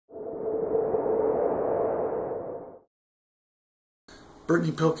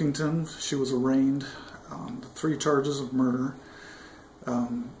Brittany Pilkington, she was arraigned on 3 charges of murder.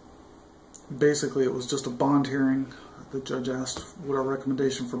 Basically, it was just a bond hearing. The judge asked what our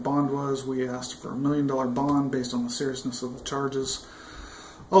recommendation for bond was. We asked for a $1 million bond based on the seriousness of the charges.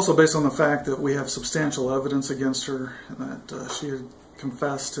 Also based on the fact that we have substantial evidence against her, that she had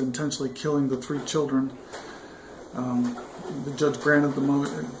confessed to intentionally killing the 3 children. The judge granted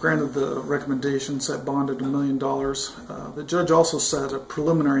the recommendation, set bond at $1 million. The judge also set a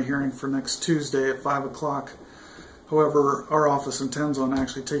preliminary hearing for next Tuesday at 5 o'clock. However, our office intends on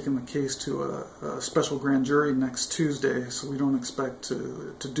actually taking the case to a special grand jury next Tuesday, so we don't expect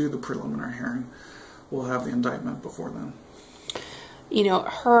to do the preliminary hearing. We'll have the indictment before then. You know,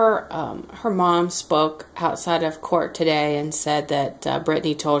 her mom spoke outside of court today and said that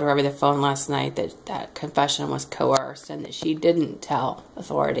Brittany told her over the phone last night that that confession was coerced and that she didn't tell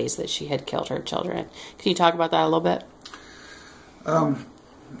authorities that she had killed her children. Can you talk about that a little bit?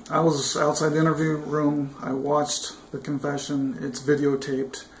 I was outside the interview room. I watched the confession. It's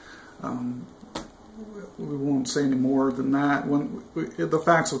videotaped. We won't say any more than that. When the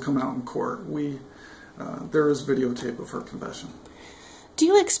facts will come out in court, there is videotape of her confession. Do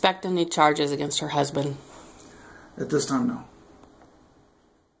you expect any charges against her husband? At this time, no.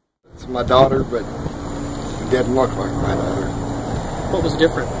 It's my daughter, but it didn't look like my daughter. What was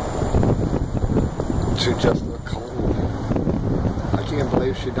different? She just looked cold. I can't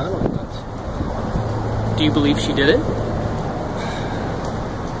believe she done all this. Do you believe she did it?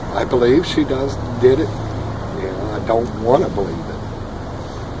 I believe she did it. You know, I don't want to believe it.